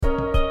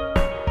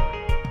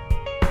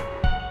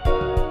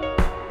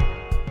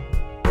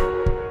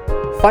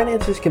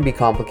Finances can be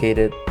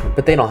complicated,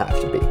 but they don't have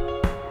to be.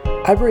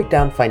 I break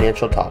down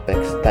financial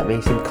topics that may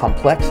seem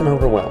complex and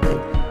overwhelming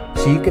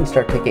so you can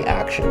start taking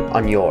action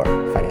on your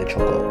financial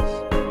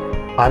goals.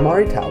 I'm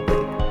Ari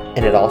Talbig,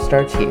 and it all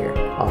starts here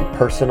on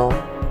Personal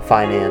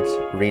Finance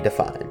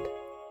Redefined.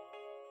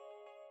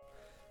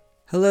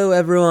 Hello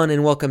everyone,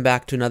 and welcome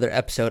back to another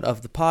episode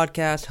of the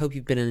podcast. Hope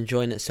you've been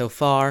enjoying it so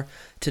far.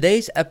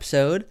 Today's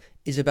episode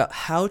is about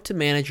how to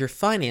manage your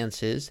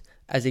finances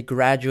as a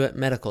graduate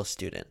medical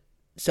student.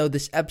 So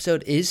this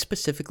episode is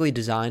specifically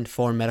designed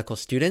for medical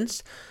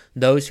students,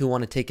 those who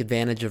want to take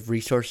advantage of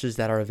resources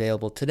that are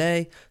available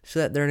today so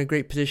that they're in a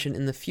great position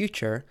in the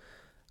future.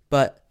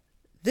 But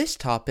this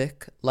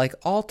topic, like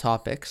all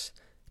topics,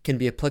 can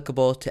be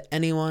applicable to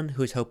anyone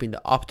who is hoping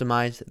to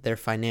optimize their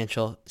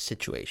financial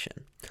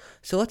situation.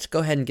 So let's go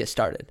ahead and get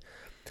started.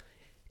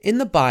 In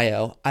the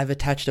bio, I've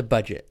attached a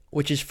budget,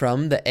 which is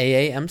from the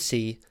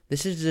AAMC.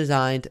 This is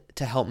designed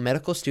to help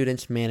medical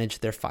students manage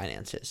their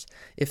finances.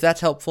 If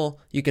that's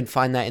helpful, you can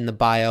find that in the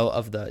bio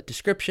of the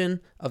description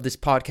of this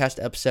podcast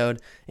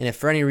episode. And if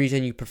for any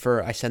reason you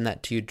prefer I send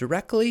that to you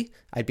directly,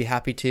 I'd be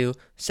happy to.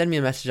 Send me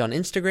a message on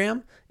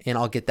Instagram and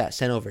I'll get that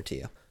sent over to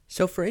you.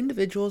 So for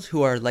individuals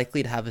who are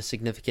likely to have a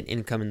significant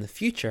income in the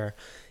future,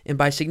 and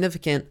by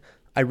significant,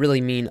 I really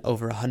mean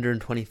over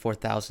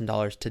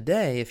 $124,000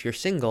 today if you're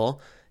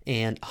single,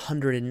 and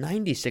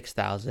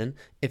 $196,000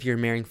 if you're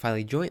marrying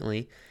filing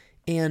jointly,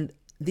 and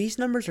these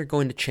numbers are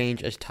going to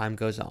change as time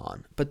goes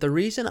on. But the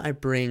reason I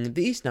bring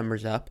these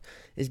numbers up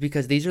is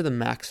because these are the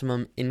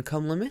maximum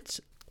income limits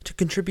to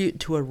contribute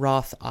to a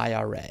Roth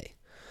IRA.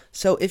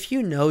 So if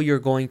you know you're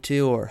going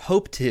to or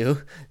hope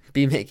to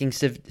be making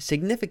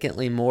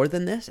significantly more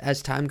than this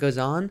as time goes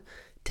on,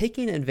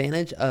 taking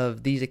advantage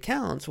of these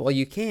accounts while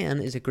you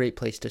can is a great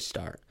place to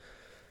start.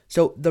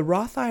 So the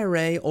Roth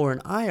IRA or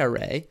an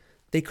IRA,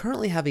 they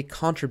currently have a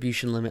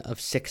contribution limit of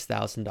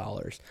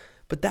 $6,000,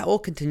 but that will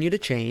continue to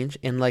change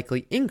and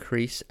likely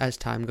increase as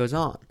time goes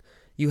on.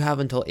 You have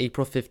until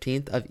April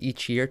 15th of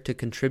each year to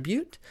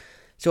contribute.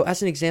 So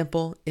as an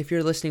example, if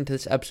you're listening to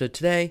this episode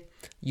today,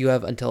 you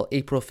have until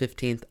April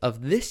 15th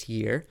of this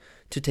year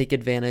to take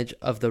advantage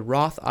of the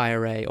Roth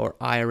IRA or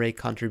IRA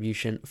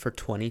contribution for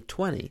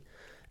 2020.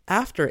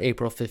 After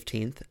April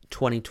 15th,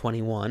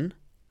 2021,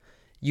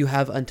 you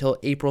have until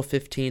April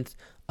 15th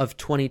of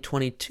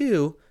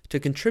 2022 to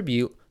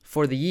contribute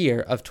for the year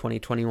of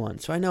 2021.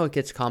 So I know it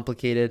gets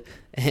complicated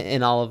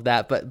and all of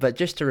that, but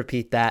just to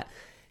repeat that,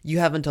 you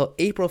have until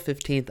April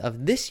 15th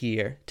of this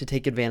year to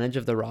take advantage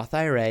of the Roth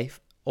IRA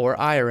or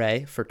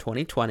IRA for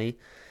 2020.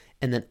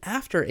 And then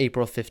after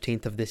April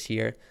 15th of this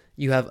year,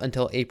 you have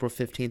until April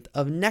 15th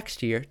of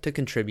next year to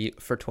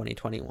contribute for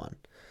 2021.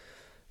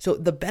 So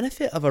the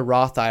benefit of a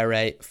Roth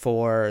IRA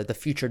for the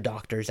future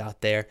doctors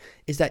out there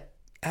is that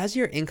as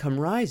your income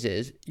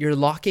rises, you're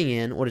locking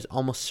in what is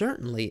almost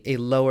certainly a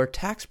lower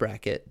tax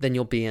bracket than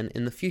you'll be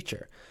in the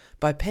future.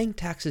 By paying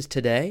taxes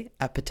today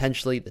at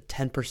potentially the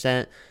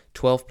 10%,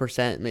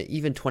 12%,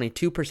 even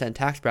 22%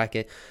 tax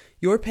bracket,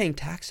 you're paying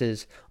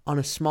taxes on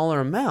a smaller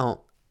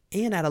amount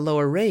and at a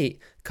lower rate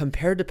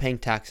compared to paying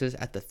taxes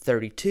at the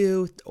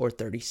 32 or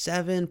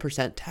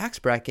 37% tax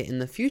bracket in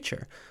the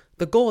future.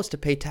 The goal is to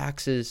pay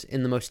taxes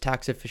in the most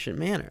tax-efficient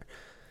manner.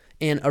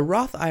 And a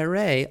Roth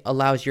IRA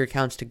allows your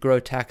accounts to grow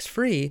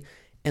tax-free,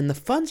 and the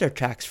funds are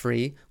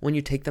tax-free when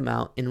you take them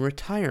out in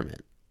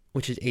retirement,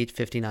 which is age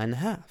 59 and a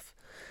half.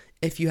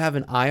 If you have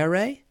an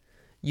IRA,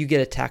 you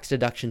get a tax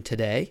deduction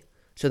today,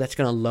 so that's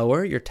going to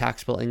lower your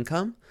taxable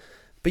income,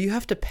 but you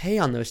have to pay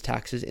on those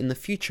taxes in the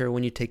future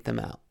when you take them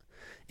out.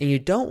 And you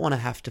don't want to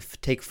have to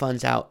take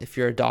funds out if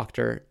you're a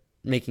doctor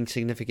making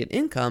significant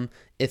income,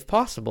 if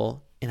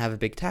possible, and have a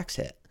big tax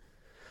hit.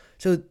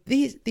 So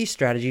these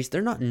strategies,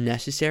 they're not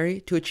necessary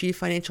to achieve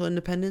financial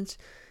independence.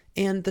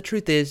 And the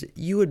truth is,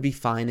 you would be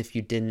fine if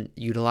you didn't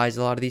utilize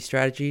a lot of these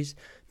strategies,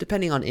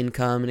 depending on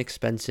income and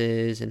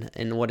expenses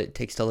and what it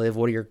takes to live.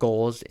 What are your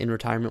goals in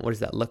retirement? What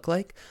does that look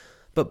like?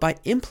 But by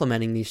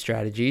implementing these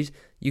strategies,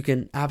 you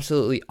can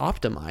absolutely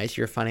optimize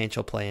your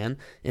financial plan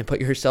and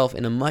put yourself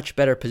in a much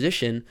better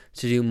position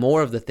to do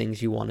more of the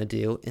things you want to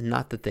do and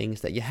not the things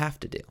that you have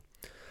to do.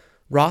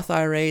 Roth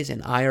IRAs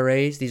and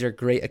IRAs, these are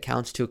great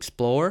accounts to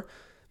explore,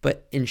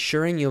 but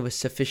ensuring you have a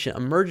sufficient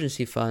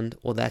emergency fund,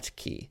 well, that's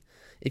key.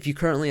 If you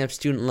currently have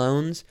student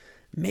loans,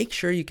 make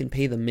sure you can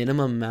pay the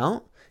minimum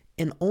amount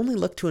and only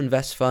look to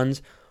invest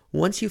funds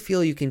once you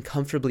feel you can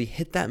comfortably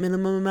hit that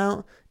minimum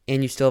amount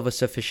and you still have a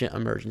sufficient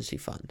emergency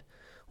fund.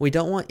 We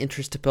don't want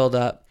interest to build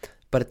up,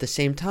 but at the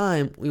same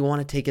time, we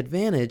want to take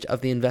advantage of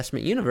the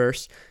investment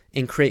universe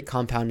and create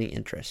compounding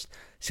interest.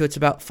 So it's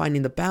about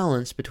finding the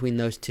balance between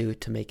those two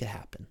to make it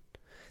happen.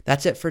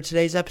 That's it for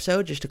today's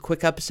episode, just a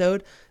quick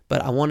episode,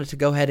 but I wanted to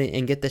go ahead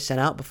and get this sent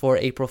out before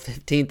April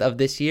 15th of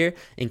this year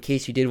in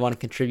case you did want to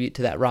contribute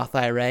to that Roth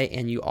IRA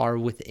and you are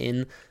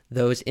within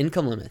those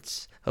income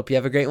limits. Hope you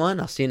have a great one.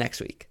 I'll see you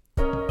next week.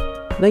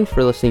 Thanks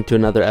for listening to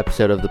another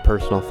episode of the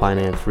Personal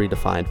Finance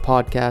Redefined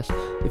podcast.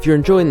 If you're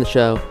enjoying the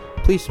show,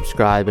 please please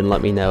subscribe and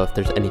let me know if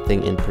there's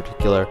anything in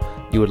particular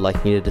you would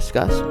like me to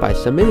discuss by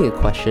submitting a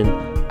question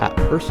at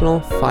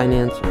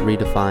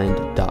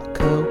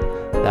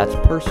personalfinanceredefined.co. That's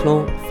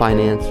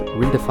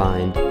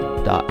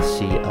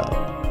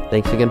personalfinanceredefined.co.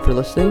 Thanks again for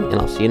listening,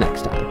 and I'll see you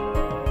next time.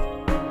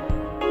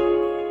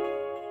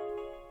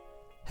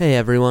 Hey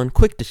everyone,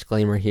 quick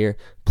disclaimer here.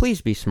 Please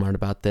be smart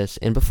about this,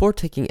 and before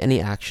taking any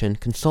action,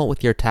 consult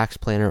with your tax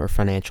planner or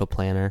financial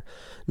planner.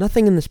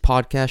 Nothing in this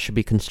podcast should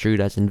be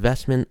construed as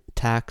investment,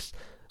 tax,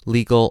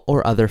 legal,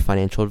 or other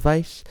financial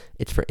advice.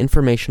 It's for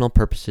informational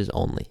purposes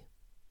only.